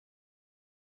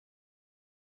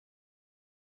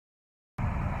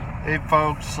Hey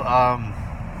folks, how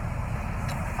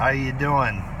you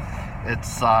doing?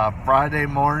 It's Friday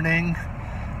morning.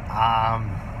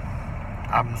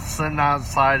 I'm sitting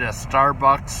outside of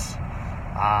Starbucks.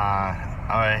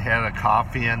 I had a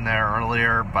coffee in there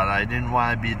earlier, but I didn't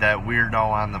want to be that weirdo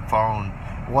on the phone.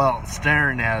 Well,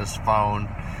 staring at his phone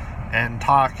and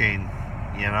talking,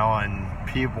 and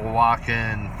people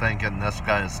walking thinking this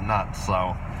guy's nuts.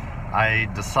 So I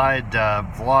decided to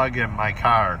vlog in my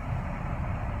car.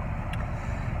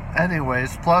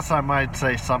 Anyways, plus I might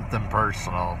say something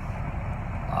personal.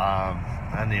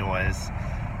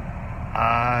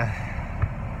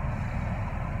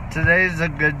 Today's a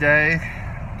good day.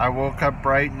 I woke up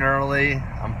bright and early.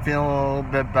 I'm feeling a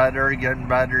little bit better, getting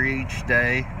better each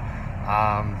day.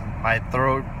 My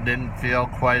throat didn't feel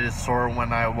quite as sore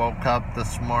when I woke up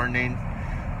this morning.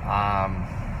 I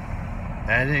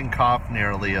didn't cough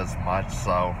nearly as much,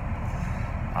 so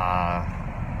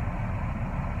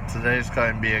today's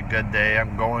going to be a good day.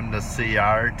 I'm going to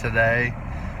CR today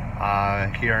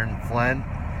here in Flint,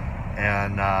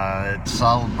 and it's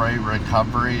Celebrate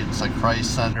Recovery. It's a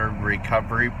Christ-centered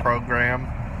recovery program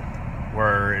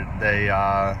where they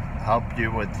help you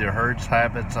with your hurts,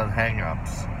 habits, and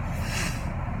hang-ups.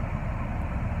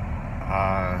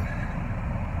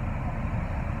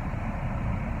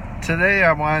 Today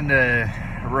I wanted to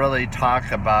really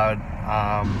talk about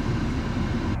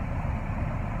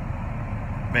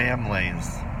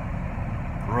families,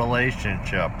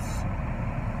 relationships.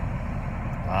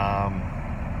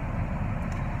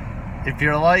 If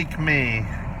you're like me,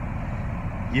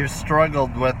 you've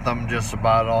struggled with them just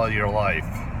about all your life.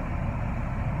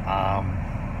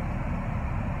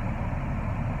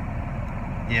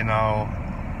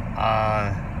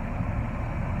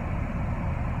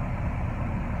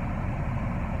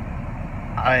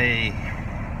 I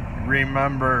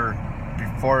remember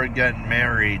before getting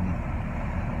married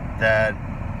that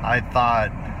I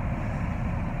thought,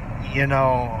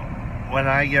 when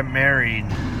I get married,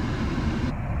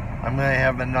 I'm going to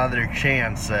have another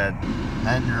chance at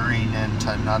entering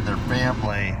into another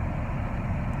family,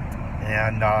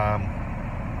 and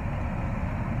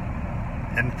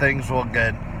things will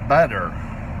get better.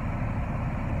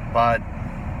 But,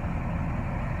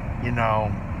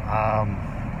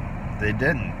 they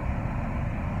didn't,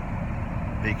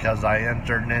 because I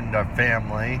entered into a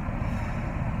family,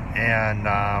 and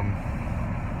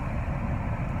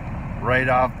right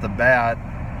off the bat,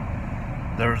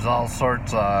 there's all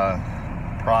sorts of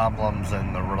problems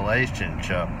in the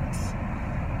relationships.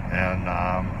 And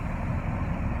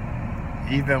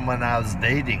even when I was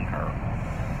dating her,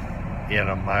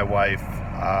 my wife,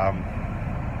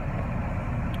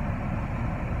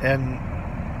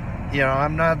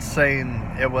 I'm not saying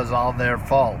it was all their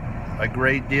fault. A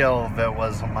great deal of it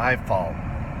was my fault.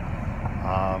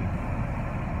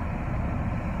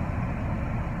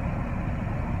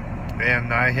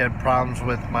 And I had problems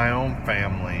with my own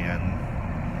family, and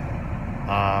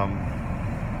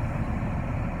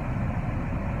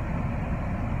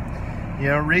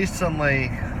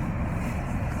recently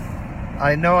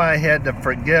I know I had to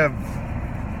forgive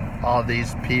all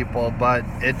these people, but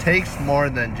it takes more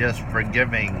than just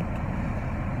forgiving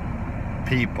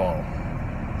people.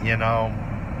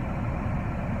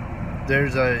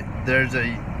 There's a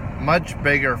much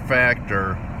bigger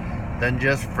factor than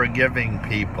just forgiving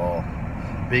people,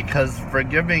 because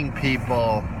forgiving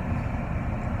people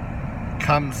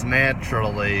comes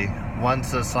naturally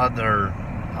once this other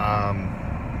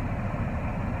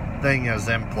thing is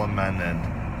implemented.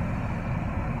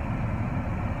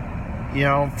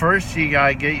 First you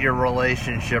gotta get your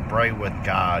relationship right with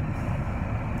God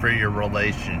for your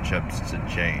relationships to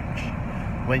change.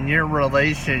 When your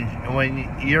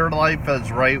life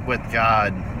is right with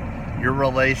God, your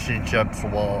relationships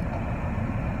will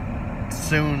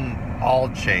soon all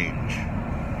change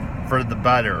for the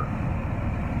better.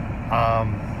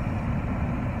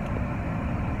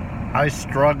 I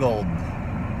struggled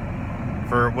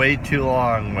for way too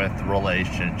long with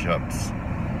relationships,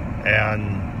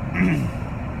 and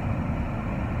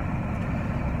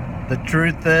the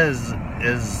truth is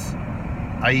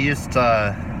I used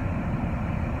to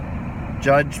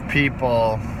judge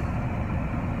people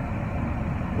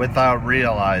without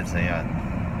realizing it.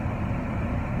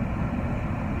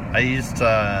 I used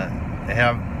to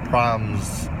have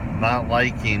problems not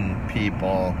liking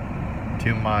people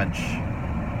too much.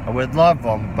 I would love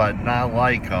them, but not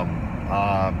like them,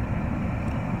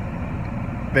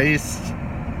 based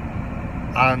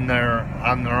on their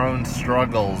own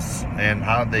struggles and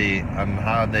how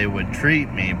they would treat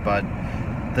me. But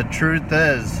the truth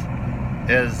is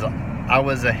I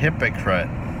was a hypocrite.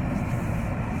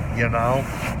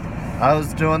 I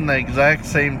was doing the exact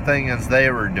same thing as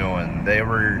they were doing. They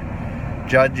were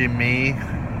judging me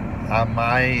on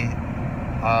my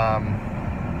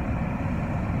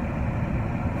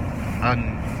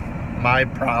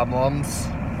problems,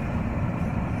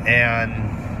 and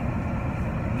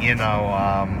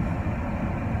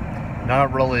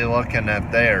not really looking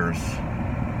at theirs.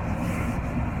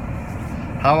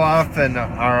 How often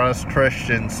are us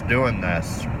Christians doing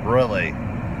this, really?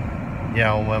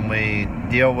 When we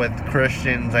deal with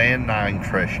Christians and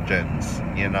non-Christians,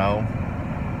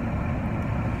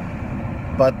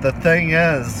 But the thing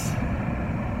is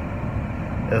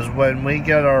when we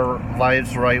get our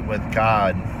lives right with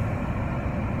God,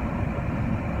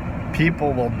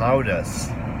 people will notice.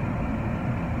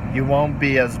 You won't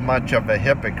be as much of a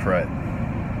hypocrite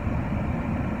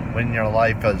when your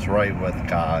life is right with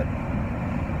God.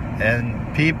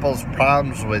 And people's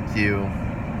problems with you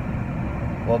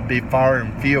will be far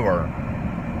and fewer.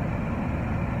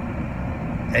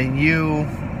 And you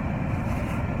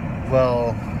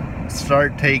will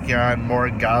start taking on more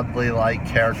godly-like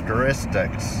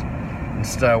characteristics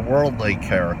instead of worldly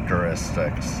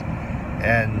characteristics.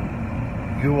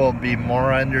 And you will be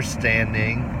more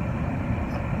understanding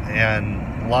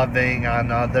and loving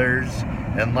on others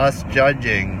and less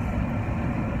judging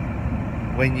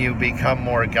when you become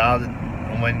more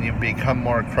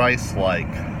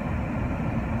Christ-like.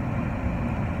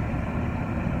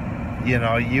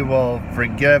 You will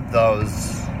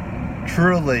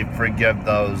truly forgive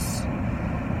those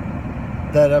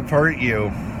that have hurt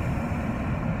you.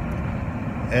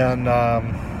 And,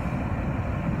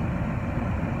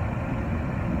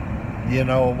 it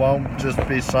won't just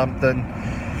be something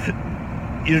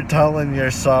you're telling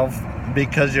yourself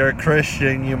because you're a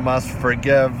Christian, you must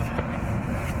forgive.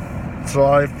 So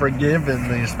I've forgiven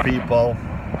these people,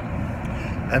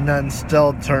 and then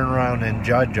still turn around and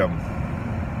judge them.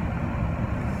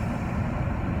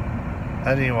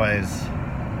 Anyways,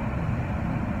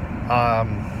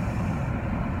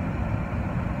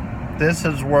 this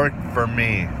has worked for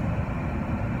me.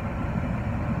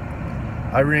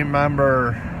 I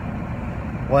remember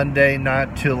one day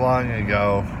not too long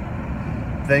ago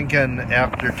thinking,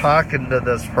 after talking to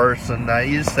this person that I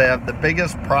used to have the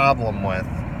biggest problem with,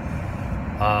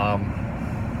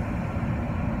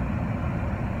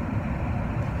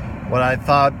 what I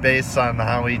thought based on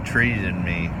how he treated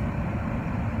me.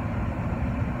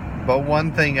 But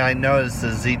one thing I noticed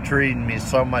is he treated me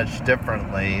so much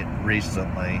differently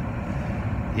recently,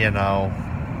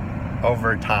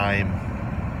 over time.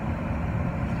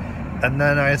 And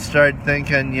then I started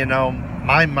thinking,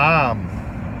 my mom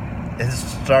has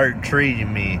started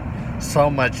treating me so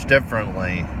much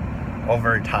differently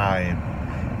over time.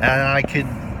 And I could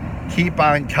keep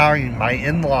on counting my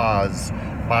in-laws,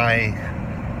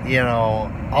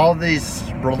 all these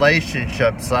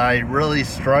relationships I really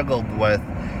struggled with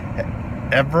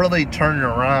have really turned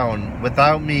around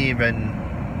without me even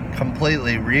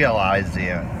completely realizing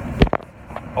it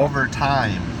over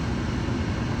time.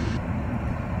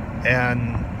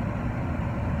 And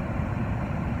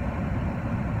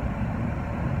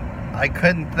I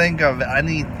couldn't think of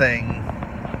any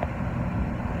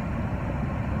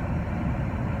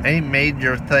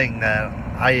major thing that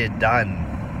I had done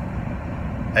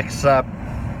except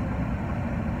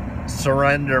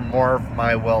surrender more of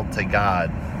my will to God.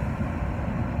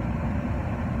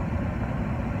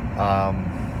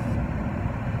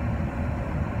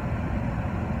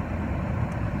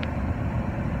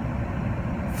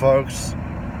 Folks,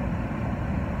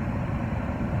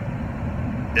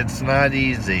 it's not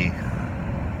easy,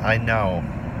 I know.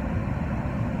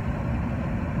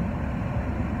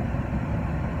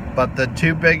 But the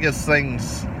two biggest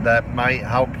things that might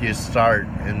help you start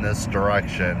in this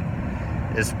direction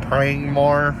is praying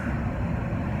more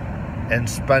and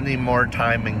spending more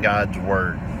time in God's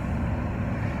Word.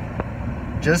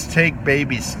 Just take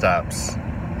baby steps,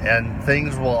 and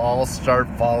things will all start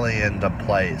falling into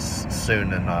place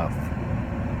soon enough.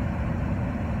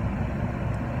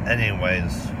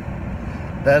 Anyways,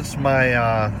 that's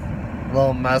my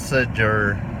little message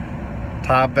or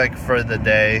topic for the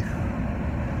day.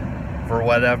 For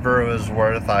whatever it was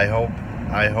worth, I hope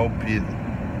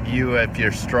you, if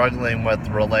you're struggling with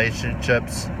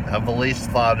relationships, have at least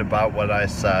thought about what I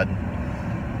said.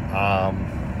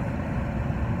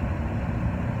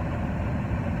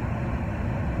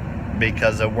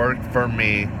 Because it worked for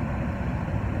me,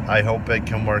 I hope it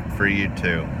can work for you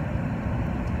too.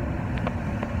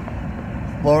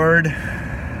 Lord,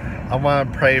 I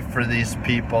want to pray for these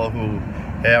people who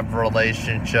have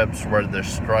relationships where they're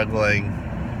struggling.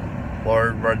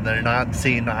 Lord, where they're not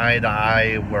seeing eye to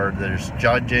eye, where there's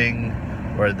judging,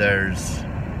 where there's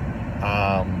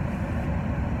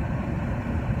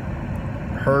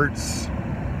hurts.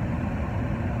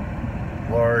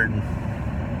 Lord,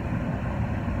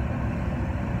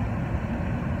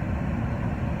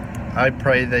 I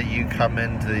pray that you come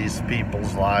into these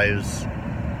people's lives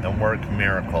and work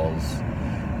miracles.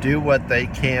 Do what they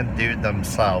can't do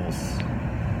themselves.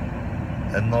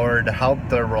 And Lord, help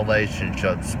their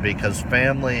relationships, because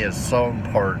family is so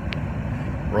important.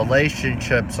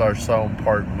 Relationships are so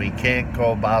important. We can't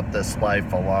go about this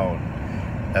life alone.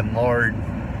 And Lord,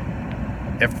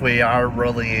 if we are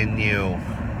really in you,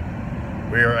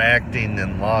 we are acting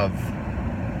in love,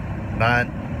 not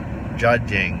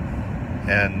judging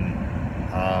and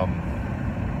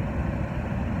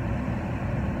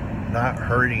not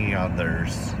hurting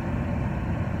others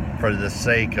for the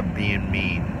sake of being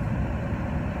mean.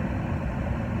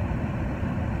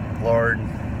 Lord,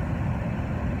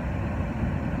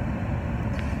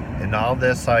 in all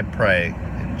this I pray,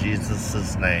 in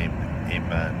Jesus' name,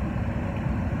 amen.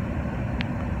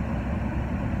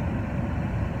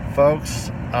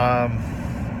 Folks,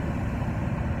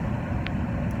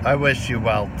 I wish you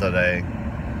well today.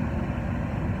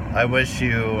 I wish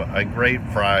you a great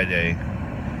Friday.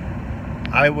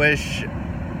 I wish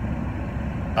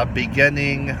a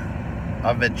beginning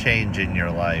of a change in your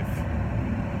life.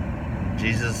 In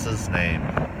Jesus' name,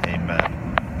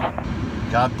 amen.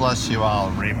 God bless you all.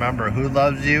 Remember, who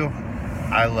loves you?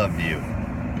 I love you.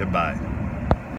 Goodbye.